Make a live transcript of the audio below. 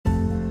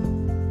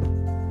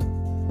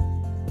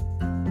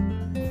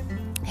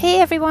Hey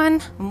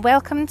everyone, and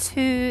welcome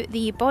to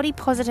the Body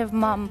Positive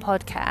Mum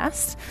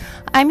podcast.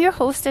 I'm your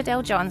host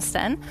Adele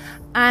Johnston,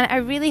 and I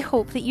really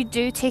hope that you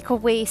do take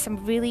away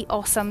some really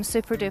awesome,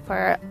 super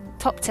duper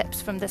top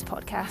tips from this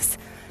podcast.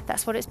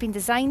 That's what it's been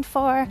designed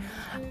for.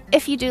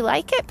 If you do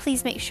like it,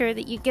 please make sure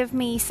that you give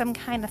me some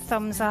kind of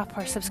thumbs up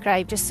or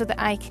subscribe just so that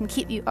I can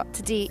keep you up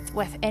to date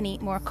with any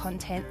more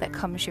content that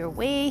comes your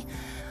way.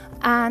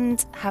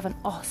 And have an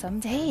awesome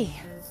day.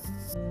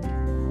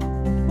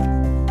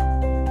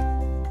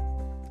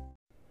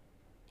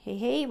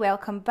 Hey,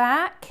 welcome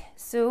back.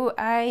 So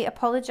I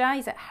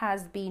apologise, it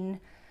has been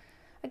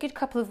a good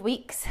couple of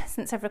weeks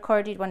since I've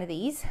recorded one of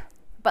these.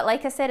 But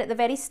like I said at the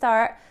very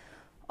start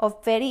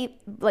of the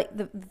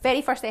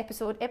very first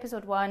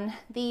episode 1,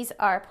 these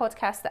are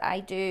podcasts that I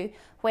do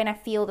when I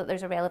feel that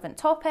there's a relevant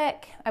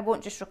topic. I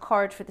won't just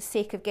record for the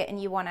sake of getting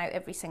you one out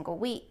every single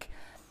week.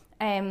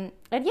 And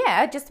yeah,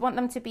 I just want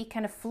them to be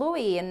kind of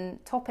flowy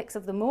and topics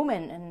of the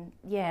moment, and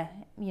yeah,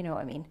 you know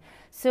what I mean.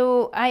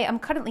 So I am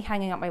currently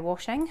hanging up my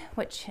washing,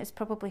 which is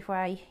probably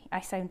why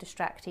I sound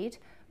distracted.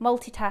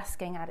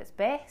 Multitasking at its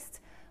best,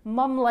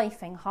 mum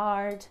lifing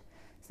hard.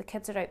 So the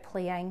kids are out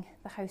playing,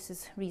 the house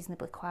is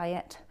reasonably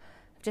quiet.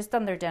 I've just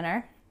done their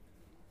dinner,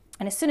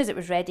 and as soon as it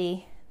was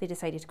ready, they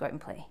decided to go out and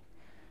play.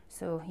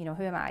 So, you know,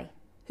 who am I?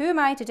 Who am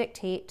I to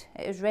dictate?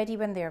 It is ready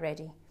when they're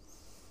ready.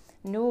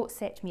 No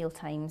set meal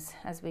times,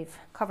 as we've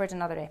covered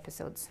in other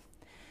episodes.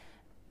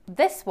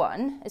 This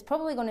one is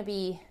probably going to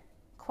be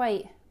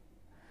quite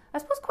a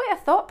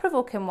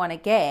thought-provoking one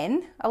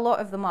again. A lot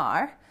of them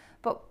are.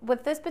 But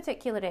with this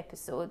particular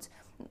episode,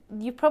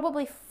 you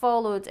probably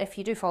followed, if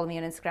you do follow me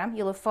on Instagram,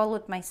 you'll have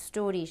followed my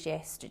stories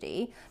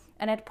yesterday.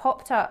 And I'd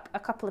popped up a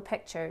couple of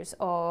pictures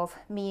of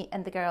me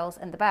and the girls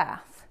in the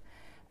bath.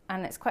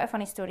 And it's quite a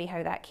funny story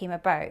how that came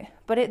about.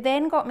 But it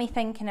then got me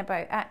thinking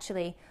about,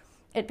 actually,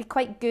 it'd be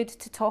quite good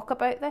to talk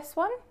about this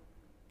one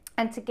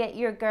and to get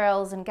your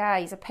girls' and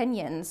guys'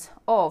 opinions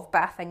of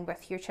bathing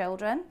with your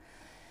children.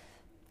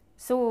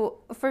 So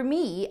for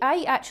me,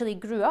 I actually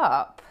grew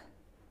up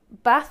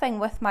bathing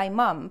with my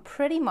mum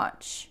pretty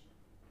much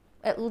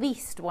at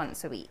least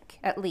once a week,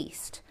 at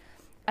least.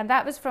 And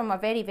that was from a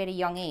very, very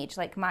young age,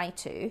 like my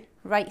two,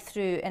 right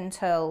through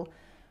until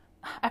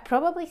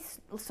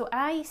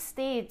I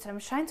stayed, I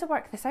was trying to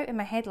work this out in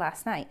my head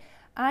last night.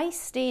 I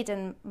stayed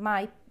in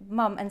my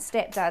mum and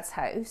stepdad's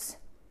house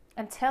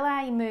until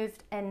I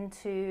moved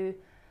into,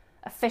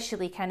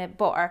 officially kind of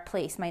bought our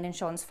place, mine and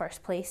Sean's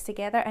first place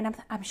together. And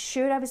I'm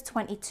sure I was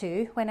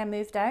 22 when I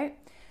moved out.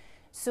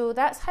 So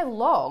that's how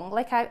long,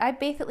 like I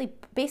basically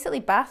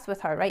bathed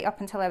with her right up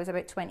until I was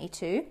about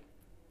 22.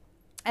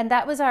 And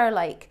that was our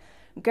like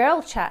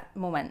girl chat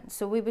moment.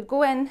 So we would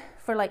go in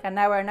for like an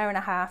hour and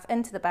a half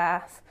into the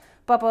bath,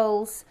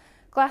 bubbles,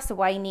 glass of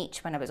wine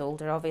each when I was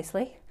older,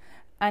 obviously.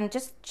 And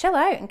just chill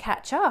out and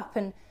catch up.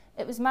 And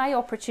it was my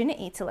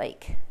opportunity to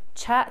like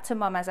chat to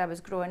mum as I was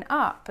growing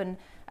up and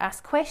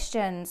ask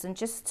questions. And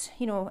just,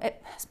 you know, I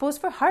suppose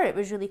for her it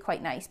was really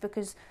quite nice,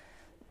 because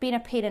being a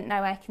parent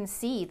now, I can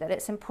see that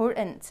it's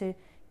important to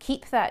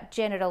keep that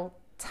general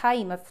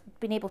time of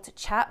being able to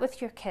chat with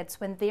your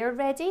kids when they're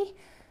ready.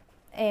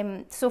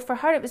 So for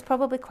her it was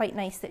probably quite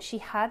nice that she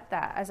had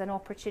that as an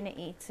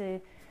opportunity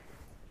to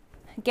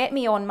get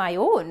me on my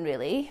own,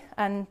 really,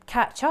 and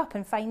catch up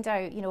and find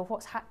out, you know,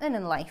 what's happening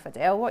in life,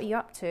 Adele, what are you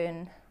up to,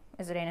 and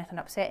is there anything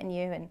upsetting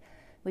you? And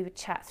we would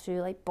chat through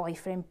like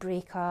boyfriend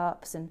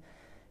breakups and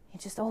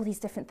just all these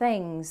different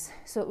things.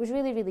 So it was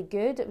really, really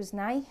good. It was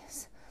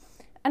nice.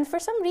 And for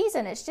some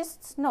reason, it's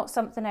just not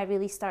something I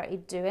really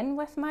started doing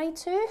with my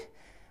two.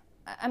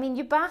 I mean,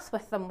 you bath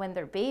with them when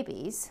they're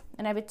babies,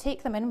 and I would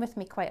take them in with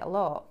me quite a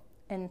lot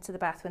into the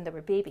bath when they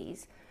were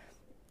babies.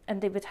 And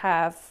they would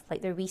have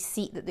like their wee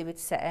seat that they would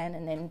sit in,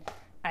 and then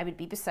I would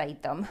be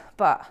beside them.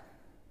 But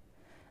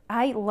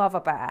I love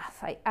a bath.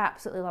 I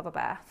absolutely love a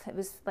bath. It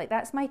was like,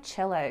 that's my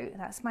chill out.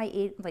 That's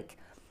my, like,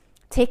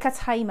 take a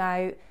time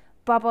out,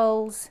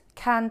 bubbles,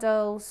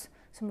 candles,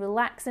 some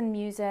relaxing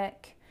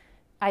music,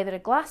 either a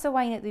glass of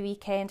wine at the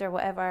weekend or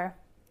whatever,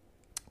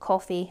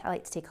 coffee. I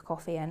like to take a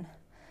coffee in.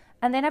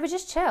 And then I would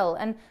just chill.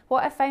 And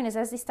what I found is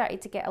as they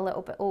started to get a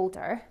little bit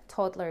older,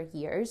 toddler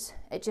years,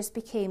 it just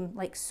became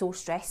like so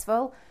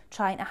stressful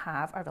trying to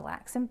have a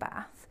relaxing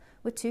bath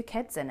with two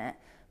kids in it,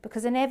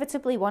 because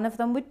inevitably one of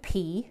them would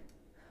pee,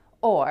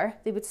 or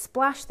they would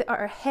splash the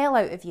utter hell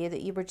out of you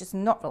that you were just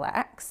not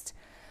relaxed.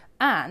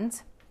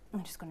 And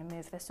I'm just going to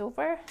move this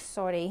over.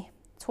 Sorry,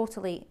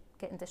 totally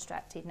getting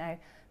distracted now,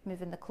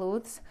 moving the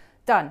clothes.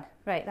 Done.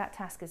 Right, that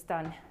task is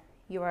done.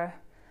 You are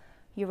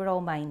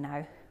all mine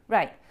now.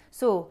 Right.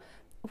 So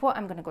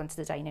I'm going to go into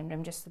the dining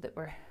room just so that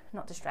we're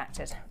not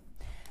distracted.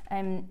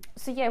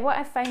 So yeah, what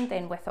I found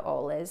then with it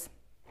all is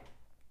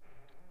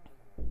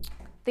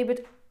they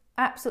would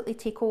absolutely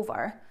take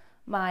over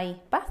my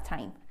bath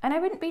time, and I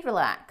wouldn't be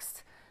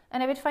relaxed.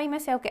 And I would find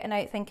myself getting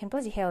out thinking,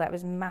 bloody hell, that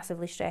was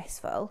massively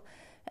stressful.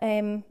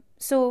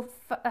 So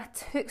I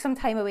took some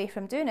time away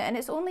from doing it, and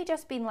it's only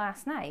just been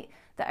last night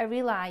that I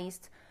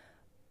realised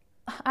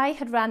I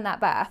had ran that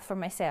bath for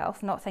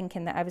myself, not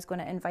thinking that I was going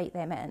to invite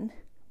them in.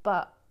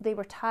 but they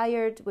were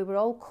tired, we were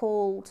all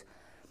cold,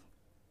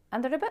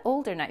 and they're a bit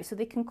older now, so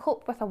they can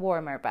cope with a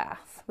warmer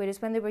bath.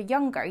 Whereas when they were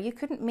younger, you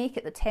couldn't make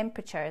it the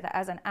temperature that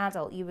as an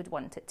adult you would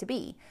want it to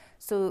be.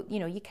 So,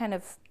 you kind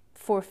of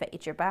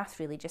forfeited your bath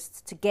really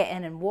just to get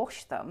in and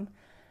wash them.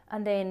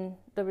 And then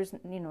there was,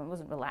 it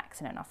wasn't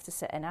relaxing enough to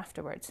sit in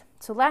afterwards.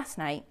 So last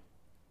night,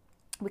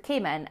 we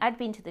came in, I'd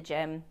been to the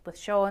gym with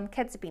Sean,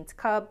 kids had been to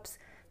Cubs,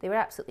 they were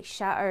absolutely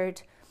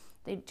shattered.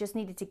 They just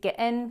needed to get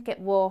in, get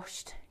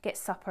washed, get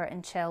supper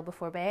and chill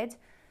before bed.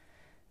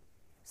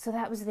 So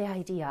that was the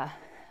idea.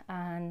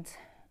 And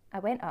I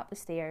went up the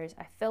stairs,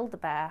 I filled the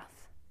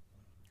bath.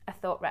 I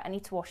thought, right, I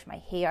need to wash my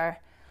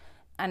hair.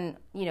 And,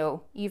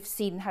 you've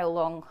seen how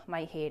long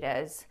my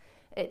hair is.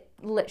 It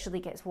literally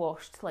gets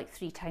washed like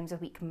 3 times a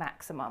week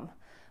maximum.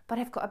 But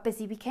I've got a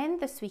busy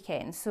weekend this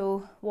weekend,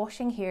 so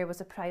washing hair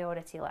was a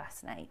priority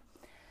last night.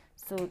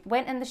 So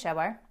went in the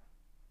shower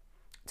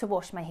to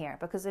wash my hair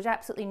because there's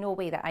absolutely no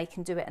way that I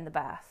can do it in the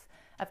bath.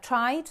 I've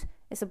tried,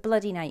 it's a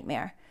bloody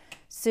nightmare.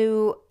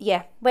 So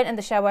yeah, went in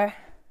the shower,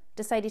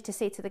 decided to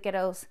say to the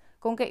girls,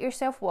 go and get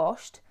yourself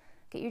washed,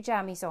 get your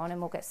jammies on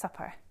and we'll get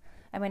supper.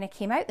 And when I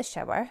came out the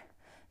shower,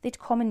 they'd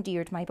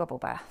commandeered my bubble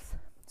bath.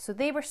 So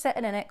they were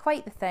sitting in it,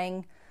 quite the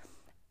thing.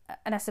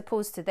 And I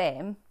suppose to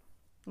them,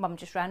 Mum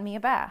just ran me a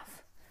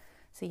bath.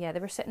 So yeah,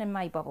 they were sitting in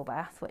my bubble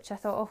bath, which I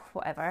thought, oh,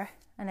 whatever.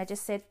 And I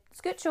just said,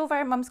 scooch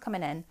over, Mum's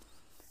coming in.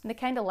 And they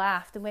kind of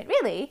laughed and went,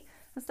 really?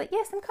 I was like,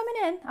 yes, I'm coming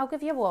in, I'll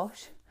give you a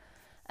wash.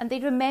 And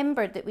they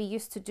remembered that we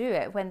used to do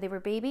it when they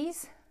were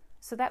babies.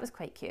 So that was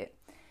quite cute.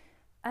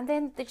 And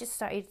then they just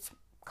started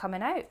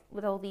coming out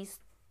with all these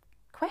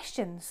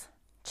questions,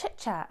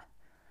 chit-chat.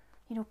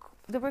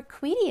 They were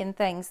querying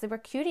things, they were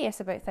curious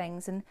about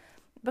things. And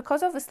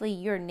because obviously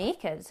you're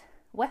naked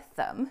with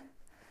them,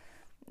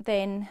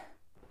 then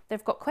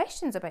they've got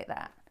questions about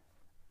that.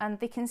 And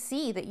they can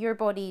see that your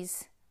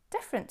body's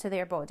different to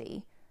their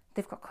body.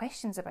 They've got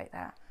questions about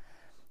that.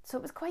 So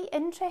it was quite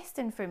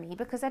interesting for me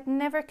because I'd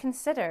never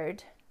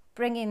considered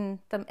bringing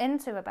them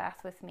into a bath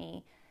with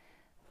me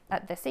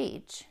at this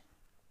age.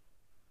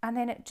 And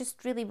then it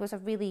just really was a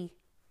really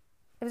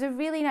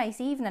nice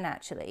evening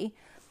actually.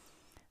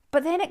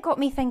 But then it got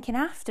me thinking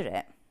after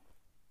it.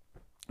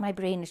 My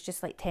brain is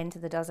just like 10 to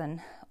the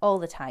dozen all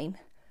the time.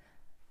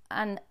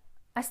 And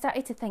I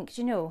started to think,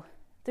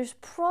 there's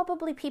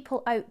probably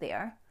people out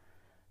there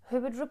who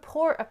would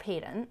report a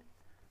parent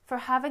for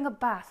having a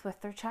bath with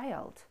their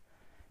child,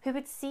 who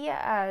would see it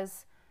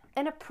as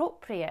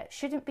inappropriate,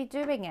 shouldn't be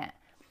doing it.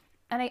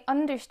 And I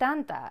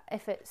understand that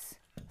if it's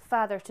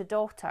father to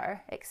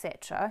daughter,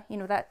 etc.,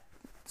 that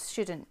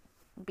shouldn't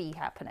be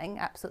happening,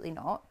 absolutely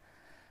not.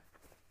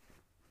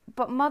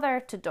 But mother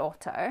to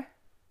daughter,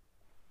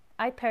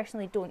 I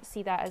personally don't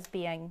see that as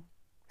being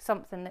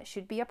something that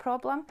should be a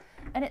problem.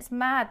 And it's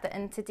mad that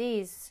in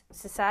today's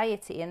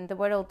society and the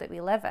world that we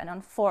live in,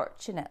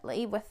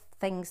 unfortunately, with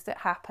things that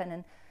happen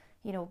and,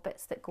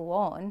 bits that go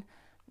on,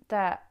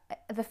 that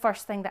the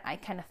first thing that I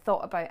kind of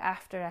thought about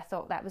after, I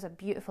thought that was a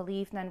beautiful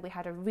evening. We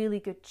had a really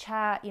good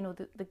chat.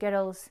 The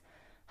girls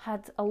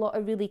had a lot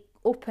of really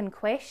open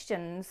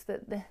questions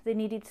that they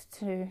needed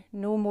to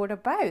know more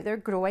about. They're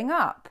growing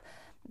up.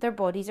 Their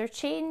bodies are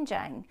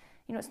changing.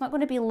 It's not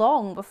going to be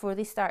long before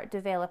they start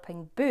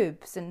developing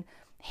boobs and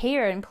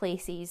hair in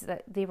places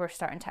that they were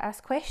starting to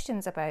ask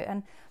questions about.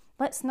 And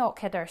let's not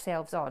kid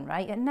ourselves on,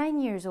 right? At 9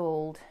 years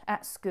old,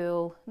 at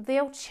school,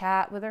 they'll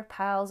chat with their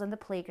pals on the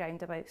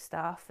playground about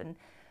stuff. And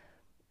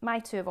my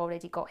 2 have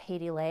already got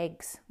hairy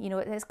legs.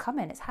 It's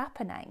coming, it's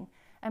happening.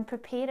 And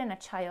preparing a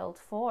child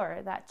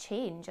for that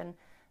change and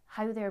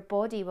how their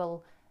body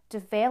will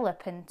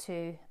develop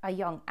into a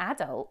young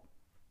adult,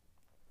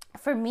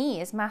 for me,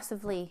 is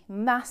massively,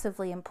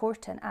 massively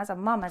important as a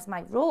mum, as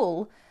my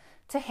role,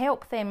 to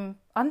help them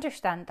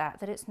understand that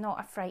it's not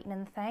a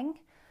frightening thing.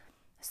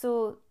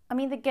 So,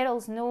 the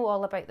girls know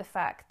all about the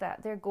fact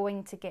that they're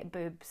going to get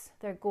boobs,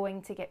 they're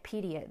going to get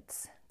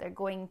periods, they're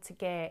going to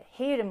get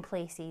hair in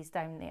places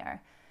down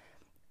there.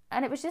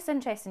 And it was just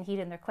interesting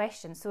hearing their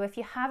questions. So if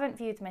you haven't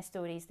viewed my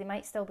stories, they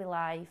might still be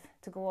live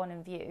to go on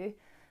and view,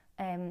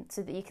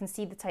 so that you can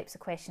see the types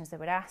of questions they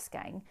were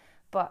asking.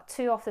 But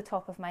 2 off the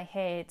top of my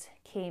head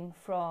came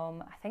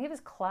from, I think it was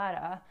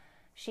Clara.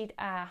 She'd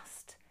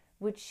asked,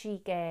 would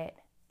she get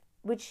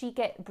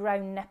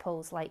brown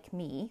nipples like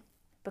me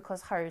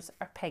because hers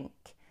are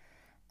pink?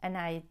 And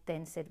I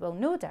then said, well,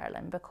 no,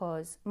 darling,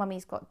 because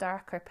mummy's got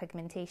darker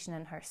pigmentation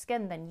in her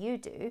skin than you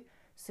do,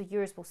 so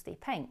yours will stay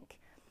pink.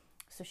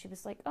 So she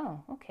was like,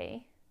 oh,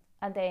 okay.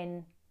 And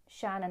then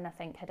Shannon, I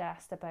think, had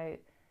asked about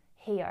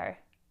hair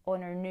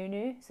on her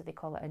nunu, so they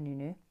call it a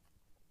nunu.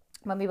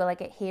 Mummy, will I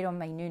get hair on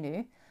my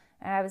nunu?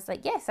 And I was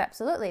like, yes,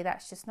 absolutely,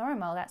 that's just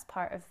normal. That's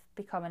part of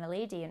becoming a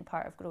lady and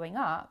part of growing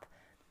up.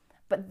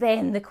 But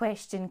then the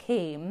question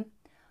came,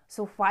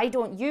 so why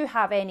don't you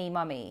have any,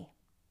 mummy?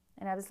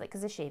 And I was like,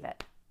 because I shave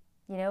it.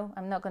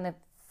 I'm not going to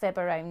fib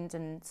around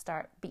and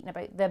start beating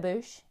about the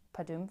bush,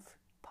 padoomf,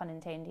 pun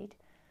intended.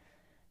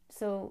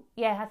 So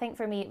yeah, I think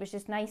for me it was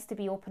just nice to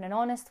be open and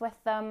honest with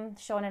them.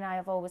 Sean and I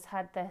have always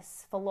had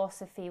this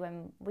philosophy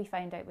when we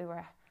found out we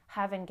were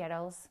having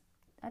girls,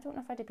 I don't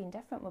know if I'd have been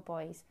different with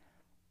boys.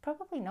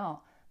 Probably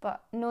not.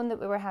 But knowing that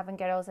we were having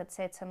girls, I'd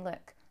said to him,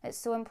 look, it's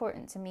so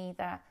important to me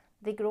that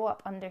they grow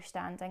up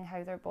understanding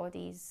how their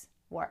bodies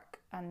work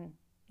and,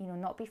 you know,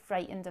 not be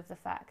frightened of the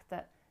fact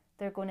that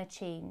they're going to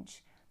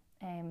change.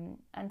 And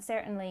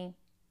certainly,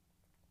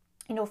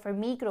 you know, for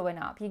me growing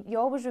up, you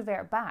always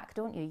revert back,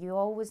 don't you? You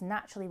always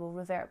naturally will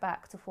revert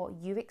back to what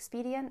you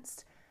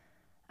experienced.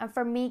 And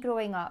for me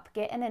growing up,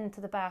 getting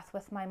into the bath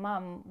with my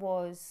mum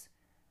was,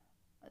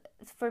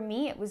 for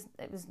me, it was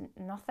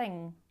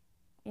nothing.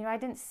 You know, I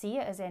didn't see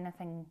it as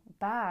anything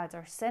bad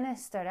or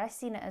sinister. I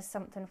seen it as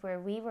something where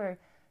we were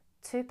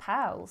two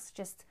pals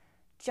just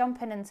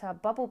jumping into a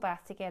bubble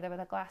bath together with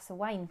a glass of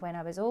wine when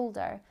I was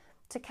older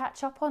to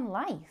catch up on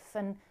life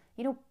and,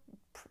 you know,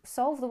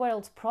 solve the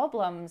world's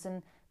problems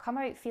and come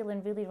out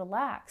feeling really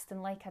relaxed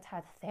and like I'd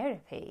had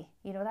therapy.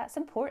 You know, that's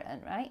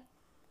important, right?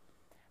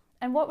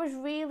 And what was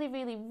really,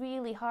 really,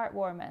 really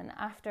heartwarming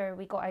after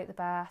we got out the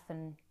bath,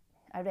 and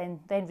I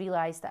then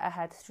realised that I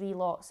had 3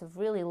 lots of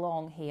really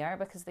long hair,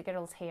 because the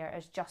girls' hair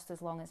is just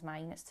as long as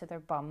mine, it's to their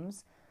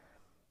bums.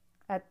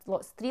 I had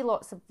 3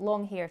 lots of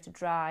long hair to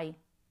dry.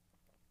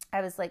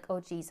 I was like, oh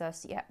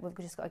Jesus, yeah, we've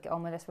just got to get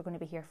on with this. We're going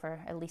to be here for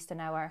at least an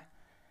hour.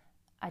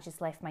 I just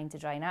left mine to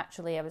dry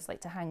naturally. I was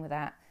like, to hang with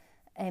that.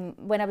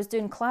 When I was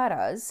doing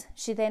Clara's,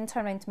 she then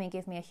turned around to me and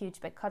gave me a huge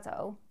big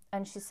cuddle.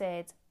 And she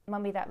said,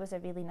 Mummy, that was a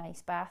really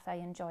nice bath. I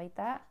enjoyed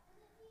that.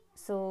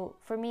 So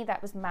for me,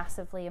 that was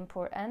massively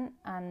important.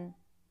 And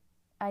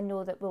I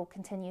know that we'll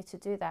continue to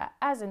do that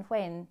as and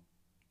when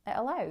it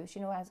allows,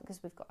 you know,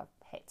 because we've got a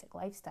hectic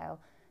lifestyle.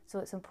 So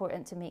it's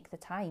important to make the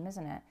time,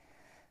 isn't it?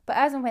 But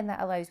as and when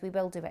that allows, we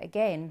will do it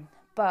again.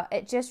 But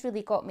it just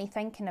really got me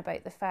thinking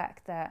about the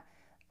fact that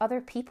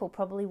other people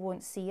probably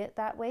won't see it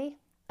that way.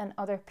 And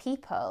other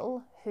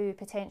people who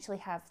potentially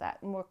have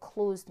that more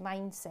closed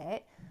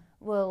mindset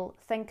will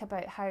think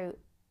about how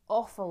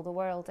awful the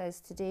world is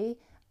today.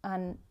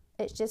 And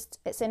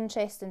it's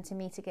interesting to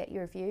me to get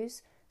your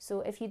views.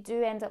 So if you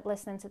do end up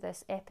listening to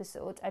this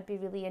episode, I'd be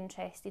really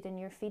interested in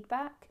your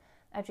feedback.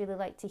 I'd really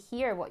like to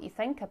hear what you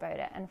think about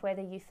it and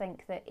whether you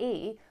think that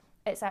A,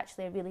 it's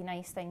actually a really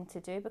nice thing to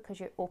do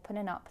because you're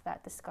opening up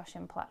that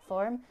discussion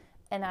platform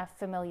in a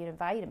familiar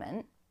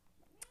environment,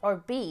 or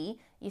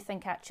B, you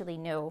think actually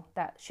no,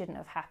 that shouldn't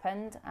have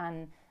happened,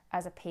 and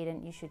as a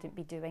parent you shouldn't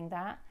be doing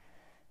that.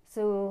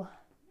 So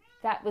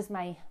that was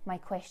my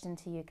question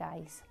to you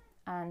guys.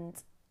 And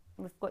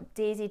we've got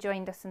Daisy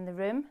joined us in the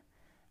room,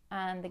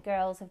 and the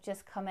girls have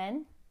just come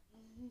in.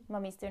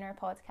 Mummy's doing her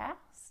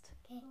podcast.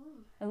 Okay.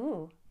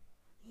 Ooh.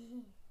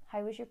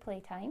 How was your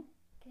playtime?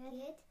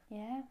 Good.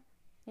 Yeah.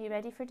 Are you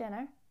ready for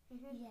dinner?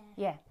 Yeah.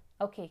 Yeah.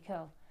 Okay,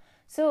 cool.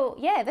 So,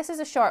 yeah, this is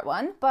a short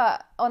one,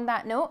 but on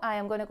that note, I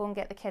am going to go and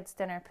get the kids'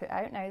 dinner put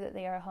out now that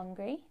they are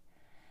hungry.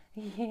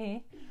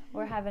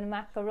 We're having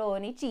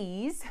macaroni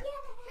cheese. Yeah,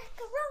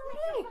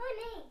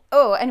 macaroni.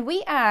 Oh, and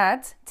we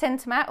add tin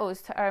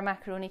tomatoes to our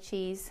macaroni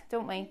cheese,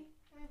 don't we?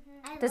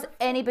 Does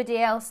anybody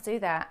else do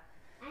that?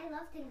 I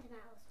love tin tomatoes.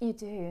 You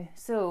do.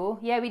 So,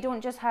 yeah, we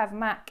don't just have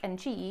mac and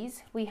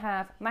cheese, we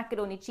have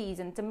macaroni cheese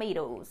and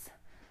tomatoes.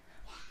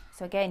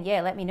 So again,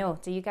 yeah, let me know.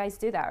 Do you guys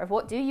do that? Or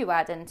what do you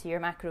add into your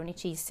macaroni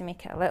cheese to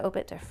make it a little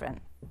bit different?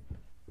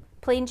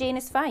 Plain Jane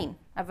is fine.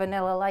 A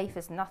vanilla life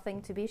is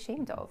nothing to be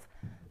ashamed of.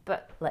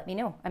 But let me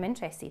know. I'm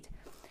interested.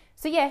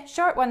 So yeah,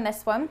 short one,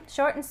 this one.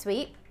 Short and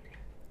sweet.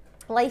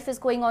 Life is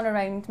going on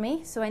around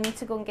me, so I need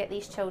to go and get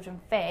these children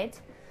fed.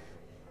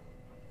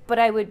 But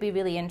I would be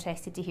really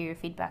interested to hear your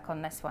feedback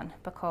on this one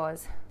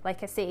because,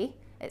 like I say,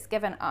 it's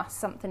given us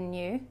something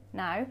new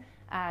now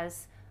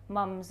as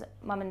mum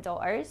and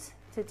daughters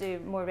to do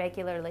more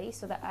regularly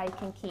so that I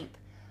can keep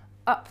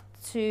up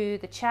to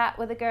the chat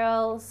with the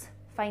girls,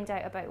 find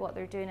out about what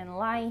they're doing in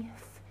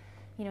life.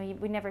 You know,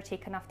 we never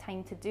take enough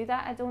time to do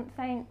that, I don't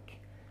think.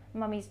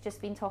 Mummy's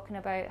just been talking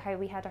about how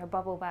we had our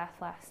bubble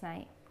bath last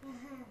night.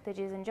 Did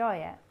you enjoy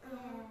it?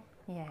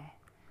 Yeah.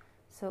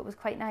 So it was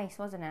quite nice,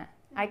 wasn't it?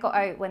 I got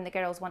out when the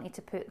girls wanted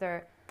to put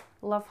their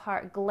Love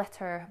Heart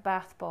glitter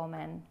bath bomb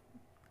in,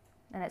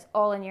 and it's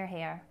all in your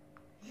hair.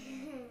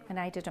 And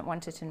I didn't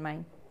want it in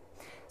mine.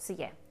 So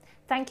yeah.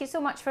 Thank you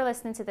so much for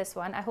listening to this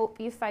one. I hope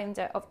you found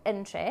it of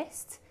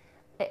interest.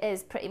 It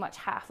is pretty much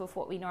half of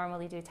what we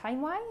normally do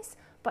time-wise.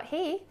 But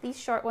hey, these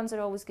short ones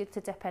are always good to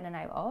dip in and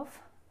out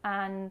of.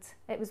 And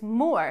it was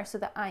more so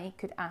that I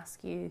could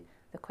ask you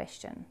the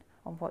question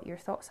on what your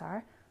thoughts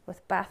are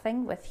with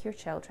bathing with your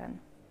children.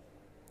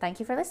 Thank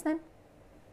you for listening.